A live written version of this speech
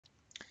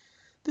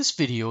This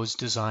video is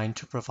designed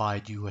to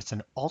provide you with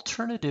an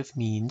alternative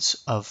means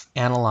of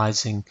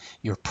analyzing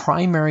your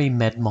primary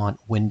Medmont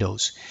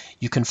windows.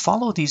 You can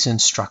follow these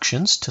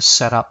instructions to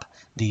set up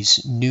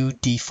these new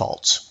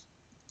defaults.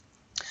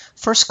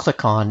 First,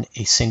 click on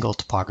a single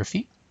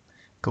topography,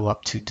 go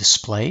up to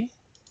Display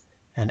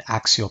and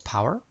Axial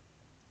Power.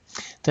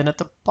 Then at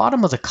the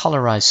bottom of the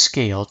colorized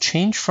scale,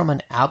 change from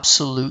an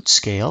absolute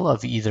scale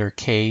of either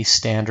K,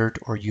 standard,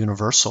 or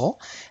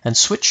universal, and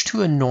switch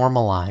to a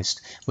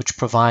normalized, which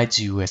provides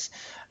you with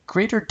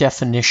greater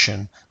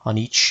definition on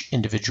each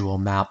individual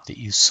map that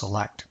you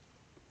select.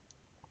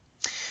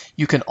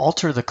 You can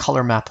alter the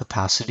color map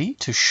opacity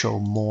to show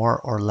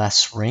more or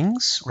less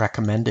rings.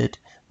 Recommended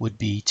would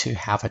be to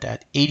have it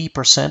at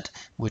 80%,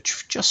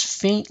 which just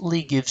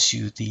faintly gives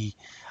you the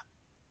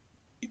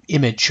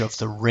image of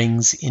the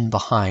rings in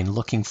behind,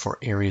 looking for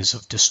areas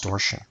of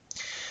distortion.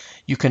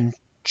 You can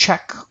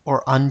check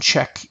or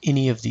uncheck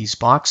any of these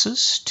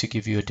boxes to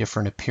give you a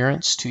different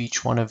appearance to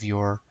each one of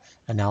your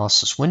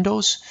analysis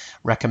windows.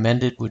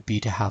 Recommended would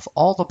be to have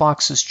all the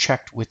boxes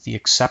checked with the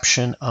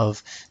exception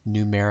of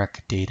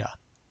numeric data.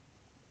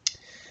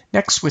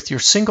 Next, with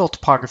your single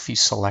topography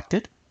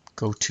selected,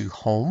 go to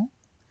Home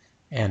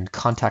and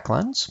Contact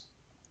Lens.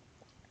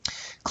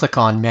 Click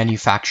on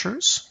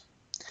Manufacturers.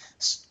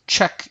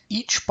 Check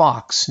each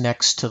box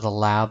next to the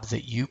lab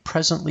that you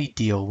presently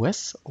deal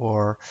with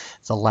or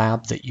the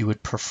lab that you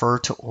would prefer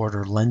to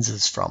order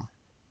lenses from.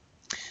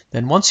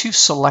 Then once you've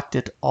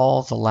selected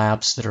all the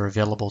labs that are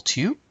available to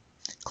you,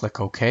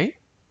 click OK.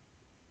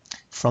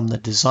 From the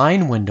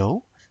design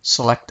window,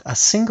 select a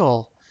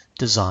single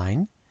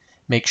design.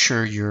 Make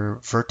sure your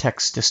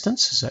vertex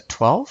distance is at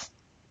 12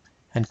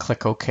 and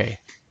click OK.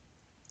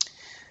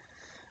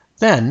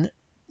 Then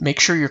make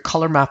sure your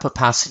color map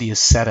opacity is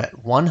set at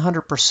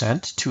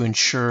 100% to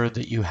ensure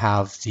that you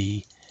have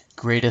the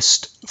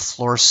greatest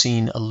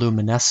fluorescein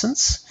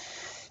luminescence,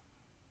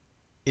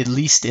 at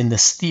least in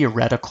this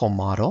theoretical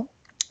model.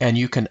 And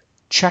you can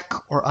check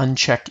or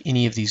uncheck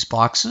any of these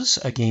boxes,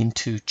 again,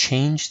 to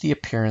change the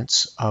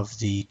appearance of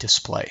the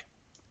display.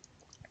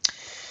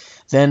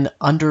 Then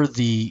under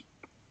the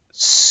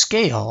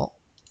scale,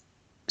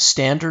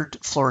 standard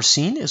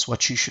fluorescein is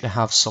what you should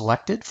have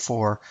selected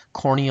for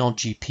corneal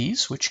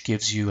GPs, which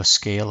gives you a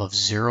scale of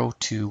 0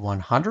 to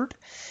 100.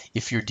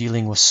 If you're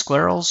dealing with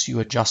sclerals, you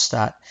adjust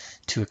that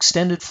to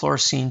extended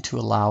fluorescein to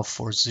allow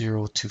for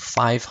 0 to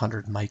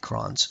 500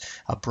 microns,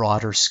 a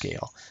broader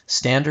scale.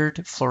 Standard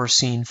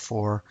fluorescein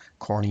for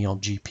corneal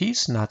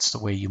GPs, and that's the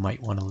way you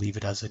might want to leave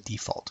it as a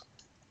default.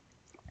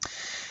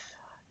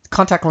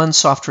 Contact lens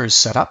software is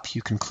set up.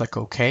 You can click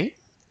OK.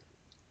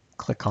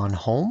 Click on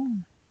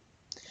Home.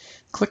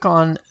 Click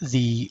on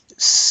the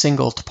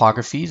single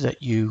topography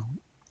that you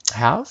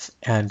have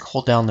and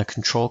hold down the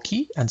Control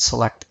key and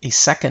select a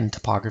second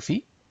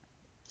topography.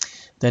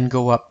 Then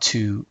go up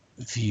to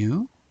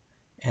View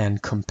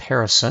and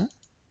Comparison.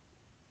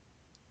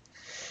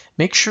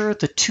 Make sure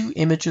the two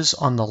images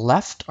on the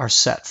left are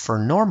set for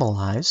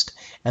normalized,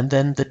 and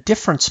then the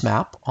difference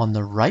map on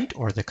the right,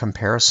 or the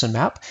comparison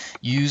map,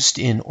 used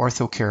in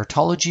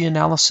orthokeratology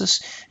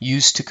analysis,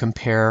 used to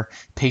compare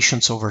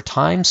patients over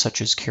time,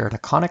 such as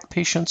keratoconic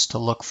patients, to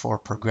look for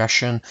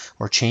progression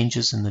or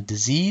changes in the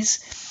disease.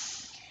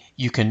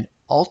 You can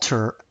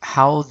alter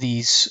how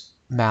these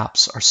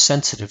maps are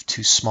sensitive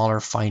to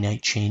smaller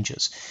finite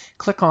changes.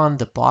 Click on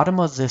the bottom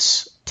of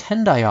this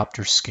 10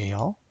 diopter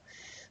scale,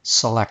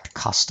 select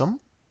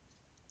Custom,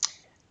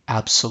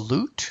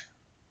 Absolute,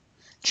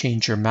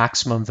 change your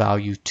maximum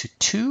value to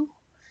 2,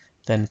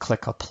 then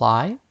click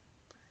Apply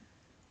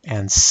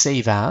and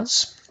Save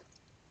As.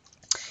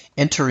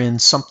 Enter in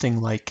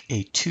something like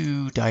a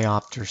 2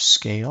 diopter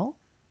scale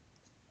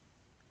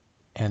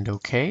and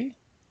OK,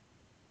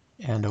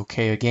 and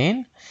OK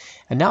again.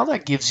 And now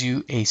that gives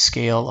you a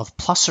scale of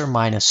plus or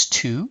minus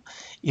 2.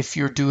 If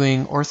you're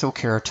doing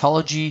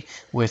orthokeratology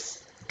with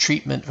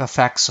treatment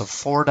effects of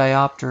 4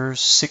 diopters,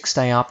 6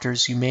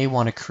 diopters, you may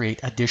want to create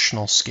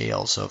additional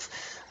scales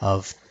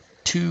of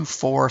 2,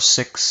 4,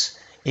 6,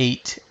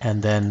 8,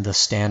 and then the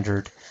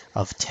standard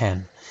of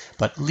 10.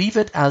 But leave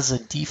it as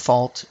a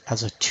default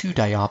as a 2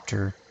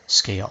 diopter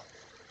scale.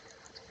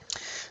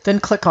 Then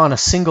click on a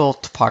single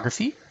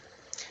topography,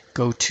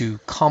 go to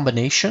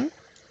Combination,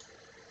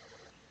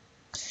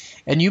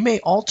 and you may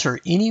alter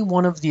any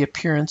one of the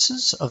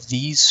appearances of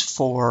these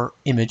 4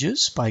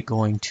 images by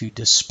going to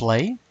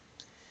Display,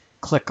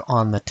 click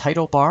on the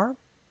title bar,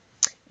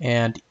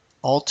 and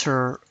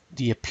alter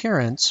the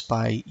appearance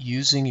by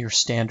using your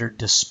standard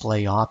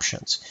display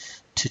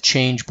options. To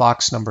change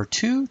box number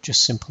 2,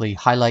 just simply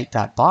highlight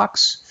that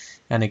box,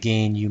 and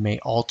again, you may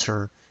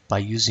alter by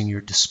using your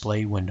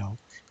display window.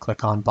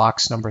 Click on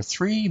box number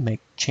 3,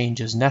 make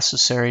changes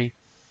necessary,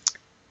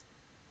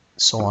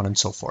 so on and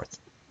so forth.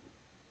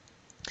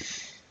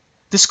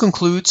 This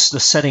concludes the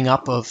setting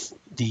up of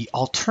the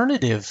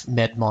alternative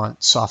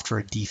Medmont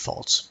software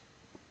defaults.